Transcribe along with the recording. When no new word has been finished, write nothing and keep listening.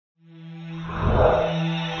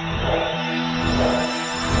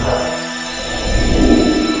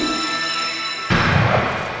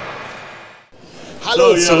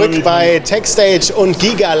Hallo, zurück bei TechStage und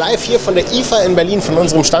Giga, live hier von der IFA in Berlin, von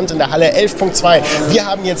unserem Stand in der Halle 11.2. Wir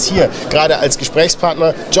haben jetzt hier gerade als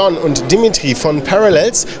Gesprächspartner John und Dimitri von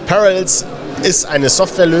Parallels. Parallels ist eine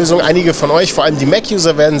Softwarelösung, einige von euch, vor allem die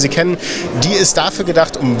Mac-User werden sie kennen, die ist dafür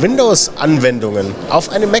gedacht, um Windows-Anwendungen auf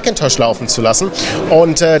einem Macintosh laufen zu lassen.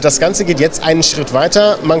 Und das Ganze geht jetzt einen Schritt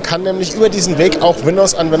weiter. Man kann nämlich über diesen Weg auch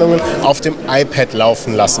Windows-Anwendungen auf dem iPad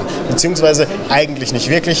laufen lassen. Beziehungsweise eigentlich nicht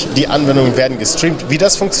wirklich. Die Anwendungen werden gestreamt. Wie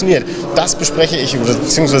das funktioniert, das bespreche ich,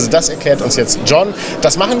 beziehungsweise das erklärt uns jetzt John.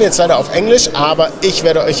 Das machen wir jetzt leider auf Englisch, aber ich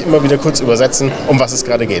werde euch immer wieder kurz übersetzen, um was es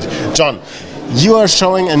gerade geht. John, you are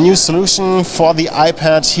showing a new solution for the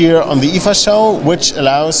iPad here on the IFA show, which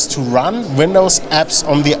allows to run Windows apps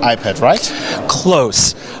on the iPad, right?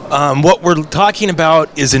 Close. What we're talking about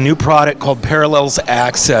is a new product called Parallels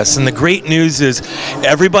Access. And the great news is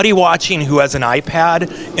everybody watching who has an iPad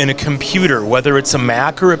and a computer, whether it's a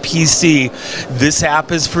Mac or a PC, this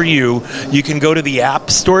app is for you. You can go to the App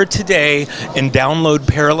Store today and download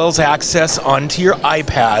Parallels Access onto your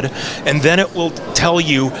iPad, and then it will tell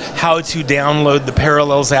you how to download the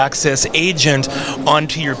Parallels Access agent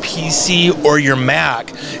onto your PC or your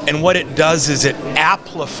Mac. And what it does is it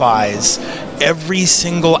amplifies every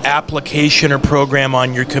single application or program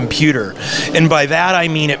on your computer. And by that I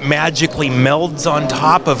mean it magically melds on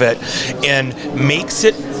top of it and makes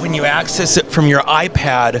it, when you access it from your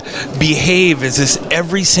iPad, behave as if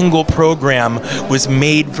every single program was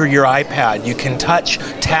made for your iPad. You can touch,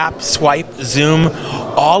 tap, swipe, zoom,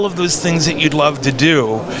 all of those things that you'd love to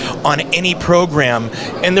do on any program.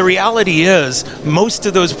 And the reality is, most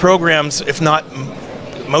of those programs, if not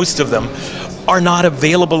most of them, are not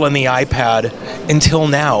available on the iPad until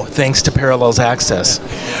now, thanks to Parallels Access.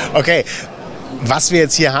 Okay. Was wir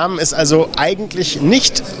jetzt hier haben, ist also eigentlich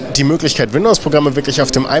nicht die Möglichkeit, Windows-Programme wirklich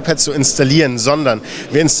auf dem iPad zu installieren, sondern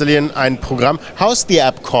wir installieren ein Programm. How's the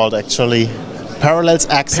app called actually? Parallels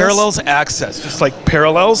Access? Parallels Access, just like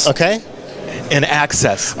Parallels. Okay. In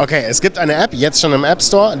Access. Okay, es gibt eine App, jetzt schon im App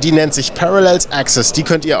Store, die nennt sich Parallels Access. Die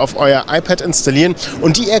könnt ihr auf euer iPad installieren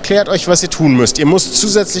und die erklärt euch, was ihr tun müsst. Ihr müsst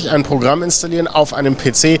zusätzlich ein Programm installieren auf einem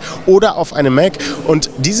PC oder auf einem Mac und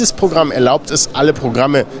dieses Programm erlaubt es, alle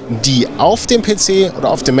Programme, die auf dem PC oder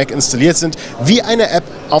auf dem Mac installiert sind, wie eine App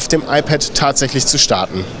auf dem iPad tatsächlich zu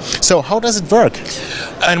starten. So, how does it work?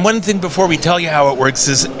 And one thing before we tell you how it works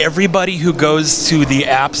is everybody who goes to the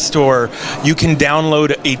App Store, you can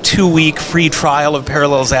download a 2-week free trial of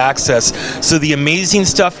Parallels Access. So the amazing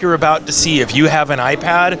stuff you're about to see, if you have an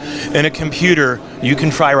iPad and a computer, you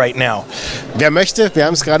can try right now. Wer möchte, wir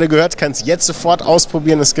haben es gerade gehört, kann es jetzt sofort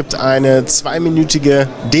ausprobieren. Es gibt eine 2-minütige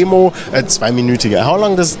Demo. 2-minütige. How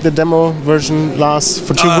long does the demo version last?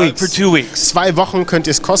 For 2 weeks? For 2 weeks. 2 Wochen könnt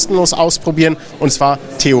ihr es kostenlos ausprobieren und zwar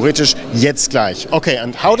theoretisch jetzt gleich. Okay,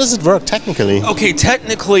 and how does it work technically? Okay,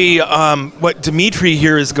 technically, what Dimitri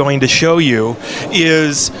here is going to show you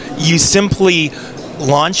is you simply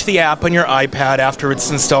launch the app on your iPad after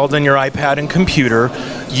it's installed on your iPad and computer.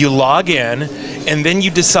 You log in, and then you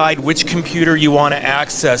decide which computer you want to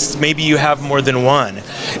access. Maybe you have more than one.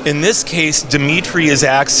 In this case, Dimitri is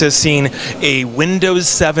accessing a Windows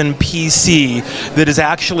 7 PC that is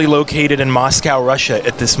actually located in Moscow, Russia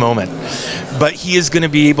at this moment. But he is going to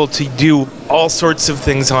be able to do all sorts of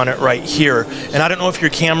things on it right here. And I don't know if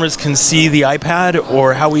your cameras can see the iPad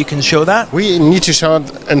or how we can show that. We need to show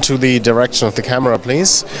it into the direction of the camera,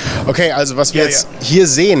 please. Okay, also was wir jetzt hier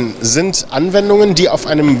sehen, sind Anwendungen, die auf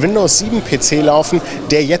einem Windows 7 PC laufen,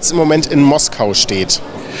 der jetzt im Moment in Moskau steht.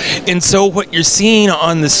 And so what you're seeing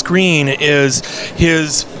on the screen is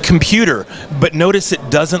his computer, but notice it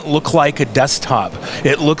doesn't look like a desktop.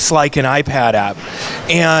 It looks like an iPad app.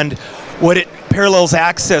 And what Parallels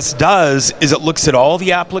Access does is it looks at all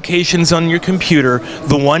the applications on your computer,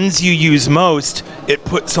 the ones you use most, it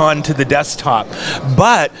puts onto the desktop.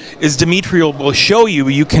 But as Dimitri will show you,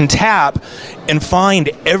 you can tap and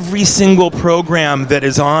find every single program that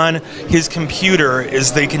is on his computer,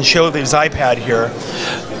 as they can show his iPad here.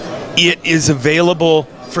 It is available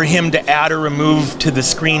for him to add or remove to the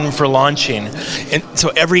screen for launching. And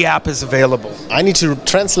so every app is available. I need to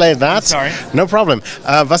translate that. Sorry. No problem.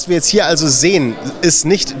 Was wir jetzt hier also sehen, ist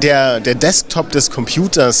nicht der Desktop des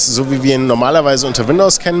Computers, so wie wir ihn normalerweise unter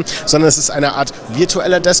Windows kennen, sondern es ist eine Art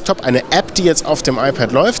virtueller Desktop, eine App, die jetzt auf dem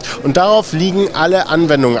iPad läuft und darauf liegen alle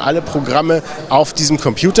Anwendungen, alle Programme auf diesem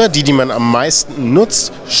Computer, die man am meisten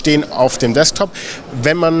nutzt, stehen auf dem Desktop.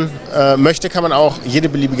 Wenn man möchte, kann man auch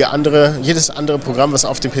jedes andere Programm, was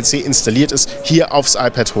auf dem PC installiert ist, hier aufs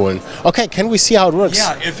iPad holen. Okay, can we see how it works?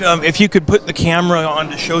 Yeah, if you could put the camera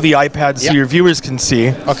on to show the iPad so your viewers can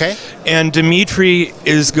see. Okay. And Dimitri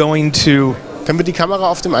is going to Können wir die Kamera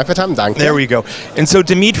auf dem iPad haben? Danke. There we go. And so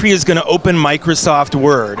Dimitri is going to open Microsoft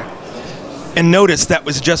Word. And notice that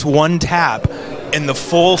was just one tap, and the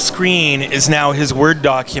full screen is now his Word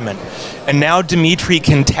document. And now Dimitri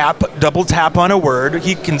can double tap on a word.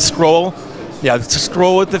 He can scroll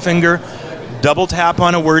with the finger, double tap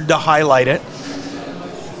on a word to highlight it.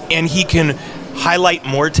 And he can highlight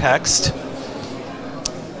more text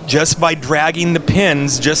just by dragging the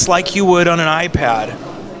pins, just like you would on an iPad.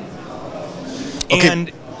 Okay.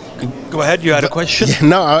 And go ahead, you had a question?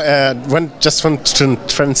 Yeah, no, just want to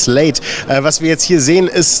translate. Was wir jetzt hier sehen,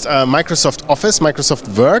 ist Microsoft Office,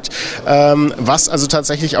 Microsoft Word, was also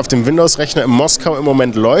tatsächlich auf dem Windows-Rechner in Moskau im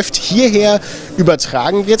Moment läuft, hierher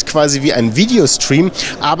übertragen wird, quasi wie ein Videostream,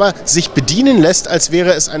 aber sich bedienen lässt, als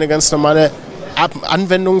wäre es eine ganz normale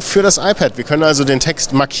Anwendung für das iPad. Wir können also den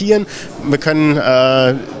Text markieren, wir können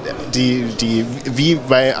wie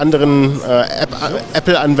bei anderen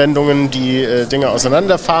Apple-Anwendungen die Dinge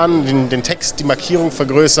auseinanderfahren, den Text, die Markierung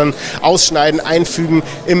vergrößern, ausschneiden, einfügen,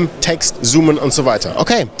 im Text zoomen und so weiter.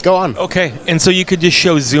 Okay, go on. Okay, and so you could just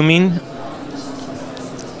show zooming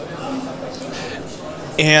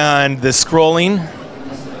and the scrolling.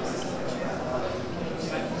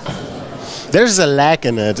 There's a lag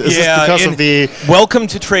in it. Is this because of the... Welcome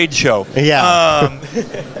to trade show. Yeah.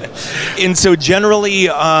 And so generally,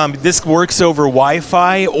 this works over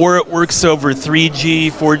Wi-Fi, or it works over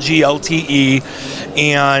 3G, 4G LTE,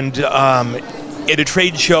 and at a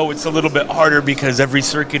trade show, it's a little bit harder because every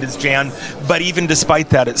circuit is jammed. But even despite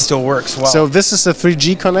that, it still works well. So this is a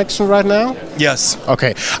 3G connection right now? Yes.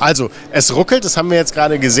 Okay, also es ruckelt, das haben wir jetzt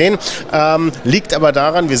gerade gesehen, liegt aber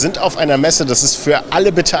daran, wir sind auf einer Messe, das ist für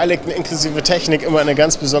alle Beteiligten inklusive Technik immer eine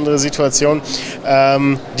ganz besondere Situation.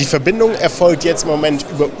 Die Verbindung erfolgt jetzt im Moment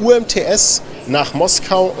über UMTS nach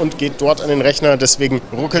Moskau und geht dort an den Rechner, deswegen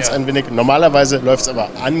ruckelt es ein wenig. Normalerweise läuft es aber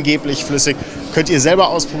angeblich flüssig. Könnt ihr selber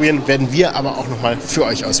ausprobieren, werden wir aber auch nochmal für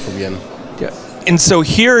euch ausprobieren. Yeah. And so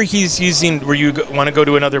here he's using, where you want to go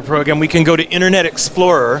to another program, we can go to Internet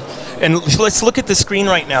Explorer, and let's look at the screen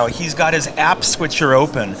right now. He's got his app switcher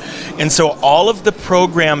open, and so all of the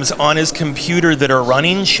programs on his computer that are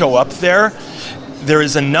running show up there. There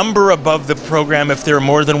is a number above the program. If there are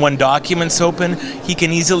more than one documents open, he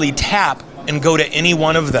can easily tap and go to any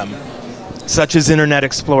one of them, such as Internet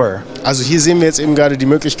Explorer. Also hier sehen wir jetzt eben gerade die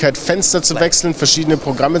Möglichkeit, Fenster zu wechseln, verschiedene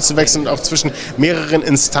Programme zu wechseln und auch zwischen mehreren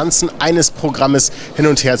Instanzen eines Programmes hin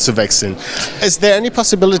und her zu wechseln. Is there any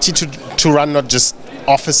possibility to run not just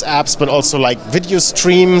Office apps, but also like video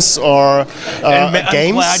streams or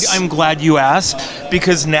games? I'm glad you asked,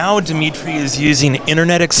 because now Dimitri is using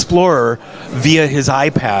Internet Explorer via his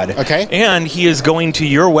iPad. Okay. And he is going to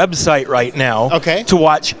your website right now to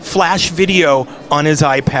watch Flash video on his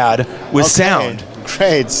iPad with sound.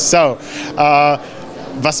 Great. So,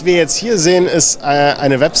 was wir jetzt hier sehen, ist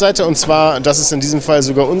eine Webseite, und zwar, das ist in diesem Fall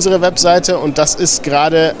sogar unsere Webseite, und das ist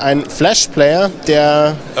gerade ein Flash-Player,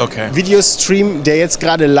 der Videostream, der jetzt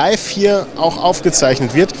gerade live hier auch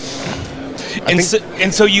aufgezeichnet wird.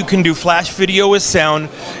 And so you can do Flash video with sound.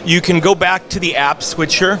 You can go back to the app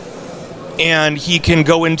switcher, and he can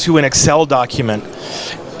go into an Excel document.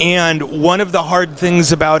 And one of the hard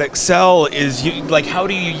things about Excel is, how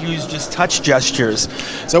do you use just touch gestures?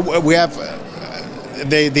 So we have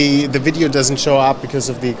the video doesn't show up because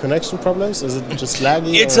of the connection problems. Is it just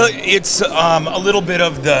laggy? It's a little bit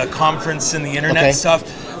of the conference and the internet stuff.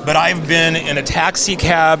 But I've been in a taxi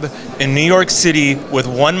cab in New York City with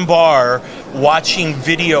one bar, watching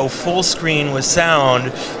video full screen with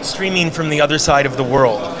sound, streaming from the other side of the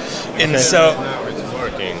world. And so now it's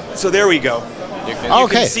working. So there we go. You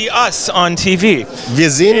can see us on TV. Wir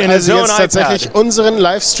sehen also jetzt tatsächlich unseren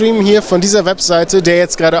Livestream hier von dieser Webseite, der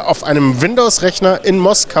jetzt gerade auf einem Windows-Rechner in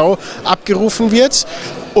Moskau abgerufen wird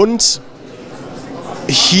und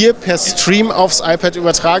hier per Stream aufs iPad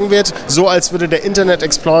übertragen wird, so als würde der Internet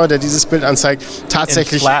Explorer, der dieses Bild anzeigt,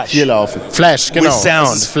 tatsächlich hier laufen. Flash, genau.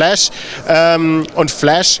 Das ist Flash. Und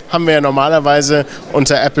Flash haben wir ja normalerweise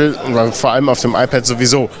unter Apple, vor allem auf dem iPad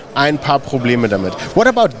sowieso, ein paar Probleme damit. What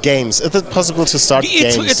about games? Is it possible to start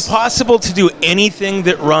games? It's possible to do anything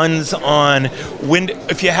that runs on Windows.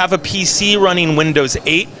 If you have a PC running Windows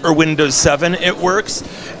 8 or Windows 7, it works.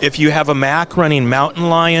 If you have a Mac running Mountain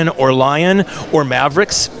Lion or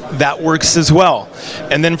Mavericks, that works as well.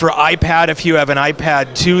 And then for iPad, if you have an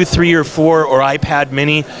iPad 2, 3, or 4, or iPad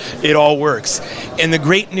mini, it all works. And the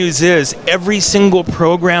great news is every single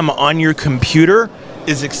program on your computer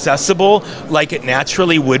is accessible like it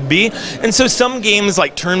naturally would be. And so some games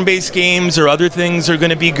like turn-based games or other things are going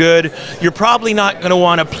to be good. You're probably not going to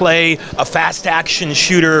want to play a fast action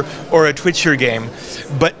shooter or a Twitcher game.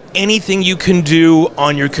 But anything you can do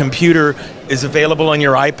on your computer is available on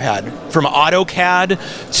your iPad. From AutoCAD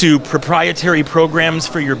to proprietary programs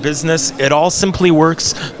for your business, it all simply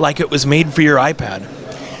works like it was made for your iPad.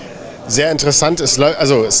 Sehr interessant, es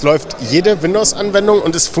läuft jede Windows-Anwendung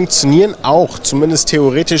und es funktionieren auch, zumindest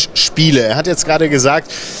theoretisch, Spiele. Er hat jetzt gerade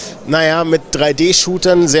gesagt, naja, mit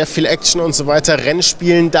 3D-Shootern, sehr viel Action und so weiter,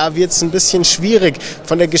 Rennspielen, da wird es ein bisschen schwierig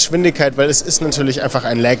von der Geschwindigkeit, weil es ist natürlich einfach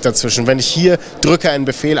ein Lag dazwischen. Wenn ich hier drücke, einen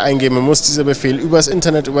Befehl eingebe, muss dieser Befehl übers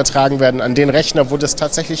Internet übertragen werden an den Rechner, wo das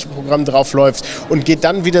tatsächliche Programm drauf läuft und geht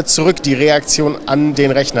dann wieder zurück, die Reaktion an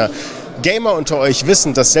den Rechner. Gamer unter euch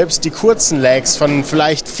wissen, dass selbst die kurzen Lags von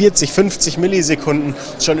vielleicht 40, 50 Millisekunden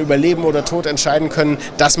schon über Leben oder Tod entscheiden können.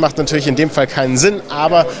 Das macht natürlich in dem Fall keinen Sinn,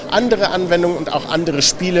 aber andere Anwendungen und auch andere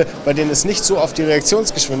Spiele, bei denen es nicht so auf die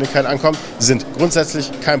Reaktionsgeschwindigkeit ankommt, sind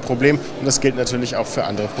grundsätzlich kein Problem und das gilt natürlich auch für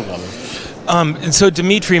andere Programme. And so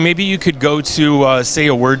Dimitri, maybe you could go to, say,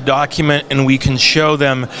 a Word document and we can show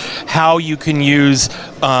them how you can use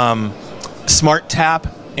Smart Tap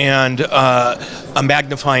and a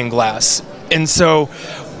magnifying glass. And so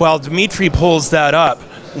while Dimitri pulls that up,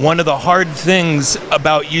 one of the hard things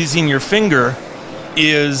about using your finger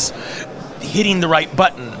is hitting the right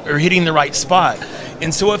button or hitting the right spot.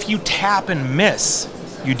 And so if you tap and miss,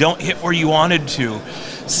 you don't hit where you wanted to.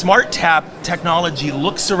 Smart Tap technology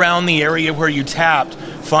looks around the area where you tapped,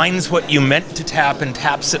 finds what you meant to tap and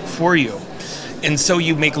taps it for you. And so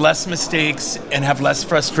you make less mistakes and have less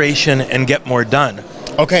frustration and get more done.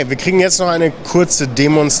 Okay, wir kriegen jetzt noch eine kurze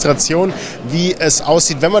Demonstration, wie es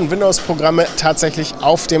aussieht, wenn man Windows-Programme tatsächlich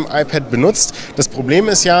auf dem iPad benutzt. Das Problem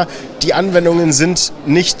ist ja, die Anwendungen sind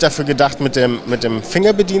nicht dafür gedacht, mit dem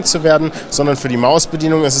Finger bedient zu werden, sondern für die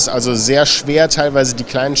Mausbedienung. Es ist also sehr schwer, teilweise die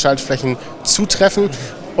kleinen Schaltflächen zu treffen.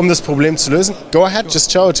 Um das Problem zu lösen, go ahead, just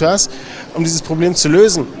show it to us. Um dieses Problem zu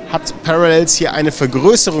lösen, hat Parallels hier eine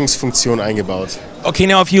Vergrößerungsfunktion eingebaut. Okay,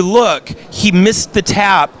 now if you look, he missed the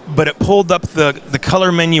tap, but it pulled up the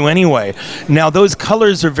color menu anyway. Now those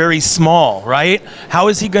colors are very small, right? How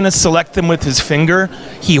is he going to select them with his finger?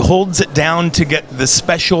 He holds it down to get the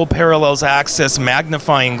special Parallels Access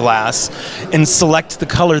magnifying glass and select the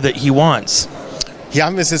color that he wants. Hier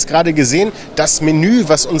haben wir es jetzt gerade gesehen, das Menü,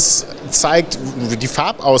 was uns zeigt, die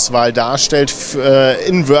Farbauswahl darstellt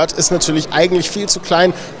in Word, ist natürlich eigentlich viel zu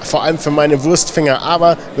klein, vor allem für meine Wurstfinger,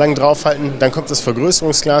 aber lang draufhalten, dann kommt das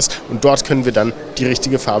Vergrößerungsglas und dort können wir dann die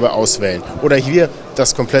richtige Farbe auswählen. Oder hier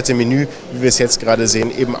das komplette Menü, wie wir es jetzt gerade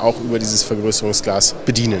sehen, eben auch über dieses Vergrößerungsglas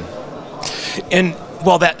bedienen. And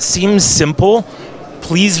while that seems simple,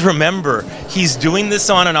 please remember, he's doing this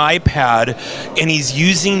on an iPad and he's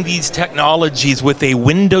using these technologies with a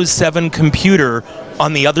Windows 7 computer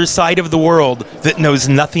on the other side of the world that knows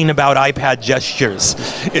nothing about iPad gestures.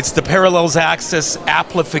 It's the Parallels Access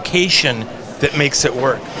application that makes it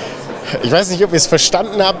work. Ich weiß nicht, ob ihr es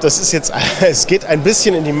verstanden habt, das ist jetzt, es geht ein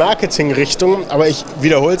bisschen in die Marketing-Richtung, aber ich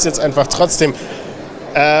wiederhole es jetzt einfach trotzdem.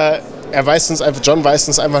 John weist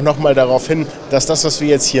uns einfach nochmal darauf hin, dass das, was wir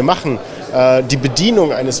jetzt hier machen, die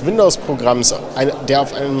Bedienung eines Windows-Programms, der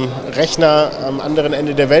auf einem Rechner am anderen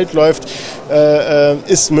Ende der Welt läuft,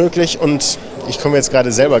 ist möglich und ich komme jetzt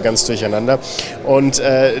gerade selber ganz durcheinander. Und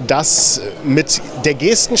das mit der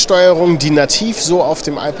Gestensteuerung, die nativ so auf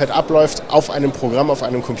dem iPad abläuft, auf einem Programm, auf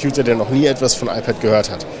einem Computer, der noch nie etwas von iPad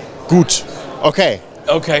gehört hat. Gut, okay.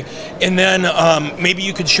 Okay, and then maybe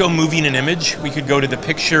you could show moving an image. We could go to the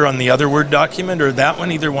picture on the other Word document or that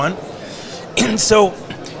one, either one. And so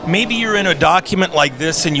maybe you're in a document like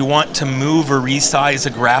this and you want to move or resize a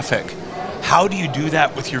graphic. How do you do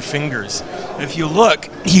that with your fingers? If you look,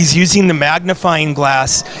 he's using the magnifying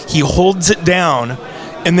glass, he holds it down,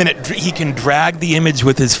 and then he can drag the image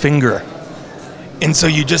with his finger. And so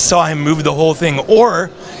you just saw him move the whole thing. Or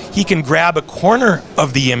he can grab a corner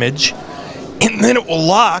of the image and then it will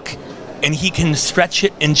lock and he can stretch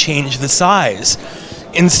it and change the size.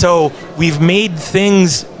 And so we've made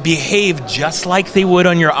things behave just like they would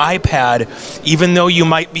on your iPad, even though you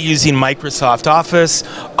might be using Microsoft Office,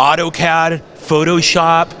 AutoCAD,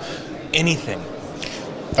 Photoshop, anything.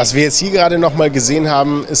 Was wir jetzt hier gerade nochmal gesehen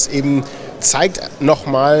haben, ist eben, zeigt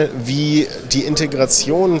nochmal, wie die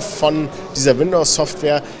Integration von dieser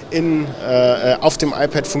Windows-Software auf dem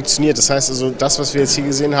iPad funktioniert. Das heißt also, das, was wir jetzt hier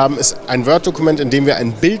gesehen haben, ist ein Word-Dokument, in dem wir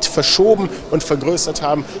ein Bild verschoben und vergrößert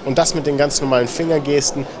haben und das mit den ganz normalen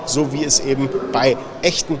Fingergesten, so wie es eben bei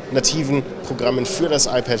echten nativen Programmen für das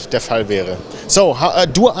iPad der Fall wäre. So,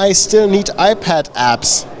 do I still need iPad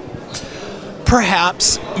apps?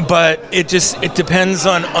 Perhaps, but it depends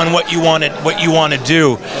on what you want to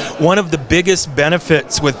do. One of the biggest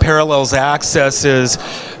benefits with Parallels Access is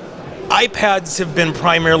iPads have been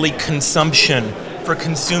primarily consumption for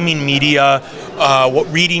consuming media,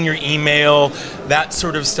 reading your email, that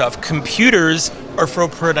sort of stuff. Computers are for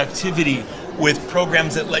productivity, with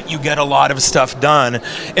programs that let you get a lot of stuff done,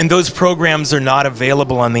 and those programs are not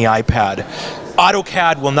available on the iPad.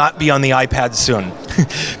 AutoCAD will not be on the iPad soon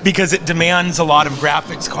because it demands a lot of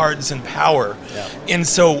graphics cards and power. Yeah. And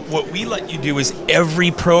so what we let you do is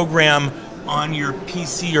every program on your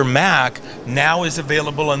PC or Mac now is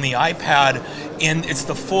available on the iPad, and it's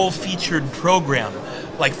the full featured program.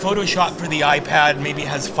 Like Photoshop for the iPad maybe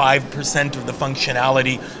has 5% of the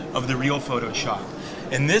functionality of the real Photoshop.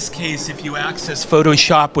 In this case, if you access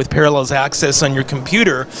Photoshop with Parallels Access on your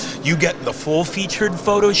computer, you get the full featured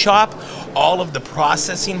Photoshop, all of the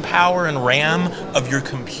processing power and RAM of your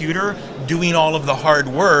computer, doing all of the hard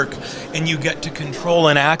work, and you get to control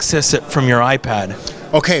and access it from your iPad.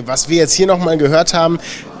 Okay, was wir jetzt hier nochmal gehört haben,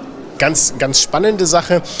 ganz spannende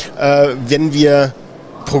Sache, wenn wir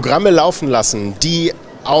Programme laufen lassen, die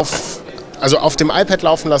auf dem iPad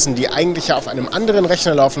laufen lassen, die eigentlich ja auf einem anderen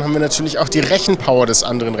Rechner laufen, haben wir natürlich auch die Rechenpower des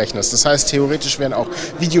anderen Rechners. Das heißt, theoretisch wären auch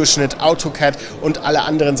Videoschnitt, AutoCAD und alle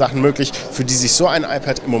anderen Sachen möglich, für die sich so ein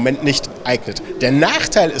iPad im Moment nicht eignet. Der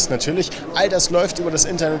Nachteil ist natürlich, all das läuft über das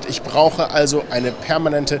Internet. Ich brauche also eine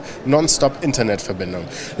permanente Non-Stop-Internetverbindung.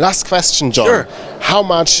 Last question, John. Sure. How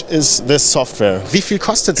much is this software? Wie viel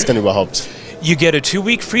kostet es denn überhaupt? You get a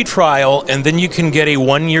 2-week free trial, and then you can get a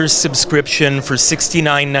 1-year subscription for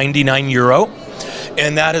 €69.99.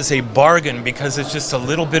 And that is a bargain because it's just a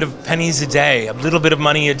little bit of pennies a day, a little bit of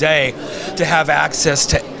money a day to have access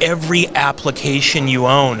to every application you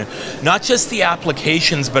own. Not just the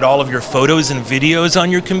applications, but all of your photos and videos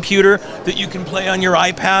on your computer that you can play on your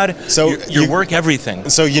iPad, so your work, everything.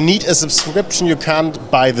 So you need a subscription, you can't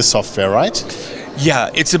buy the software, right? Yeah,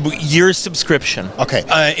 it's a year subscription. Okay.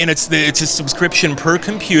 And it's a subscription per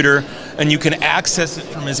computer, and you can access it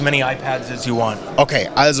from as many iPads as you want. Okay,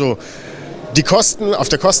 also die Kosten, auf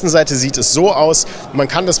der Kostenseite sieht es so aus, man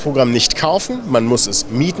kann das Programm nicht kaufen, man muss es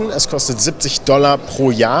mieten, es kostet $70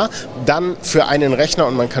 pro Jahr, dann für einen Rechner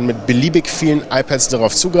und man kann mit beliebig vielen iPads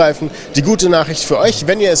darauf zugreifen. Die gute Nachricht für euch,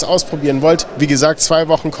 wenn ihr es ausprobieren wollt, wie gesagt, 2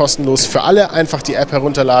 Wochen kostenlos für alle, einfach die App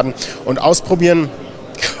herunterladen und ausprobieren.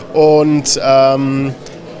 Und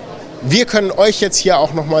wir können euch jetzt hier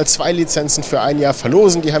auch nochmal 2 Lizenzen für 1 Jahr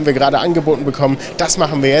verlosen. Die haben wir gerade angeboten bekommen. Das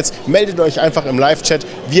machen wir jetzt. Meldet euch einfach im Live-Chat.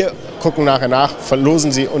 Wir gucken nachher nach,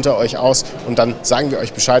 verlosen sie unter euch aus und dann sagen wir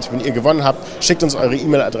euch Bescheid, wenn ihr gewonnen habt. Schickt uns eure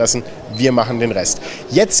E-Mail-Adressen. Wir machen den Rest.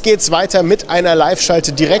 Jetzt geht's weiter mit einer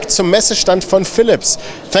Live-Schalte direkt zum Messestand von Philips.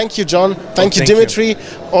 Thank you, John. Thank you, Dimitri.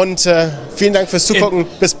 Und vielen Dank fürs Zugucken.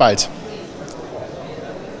 Bis bald.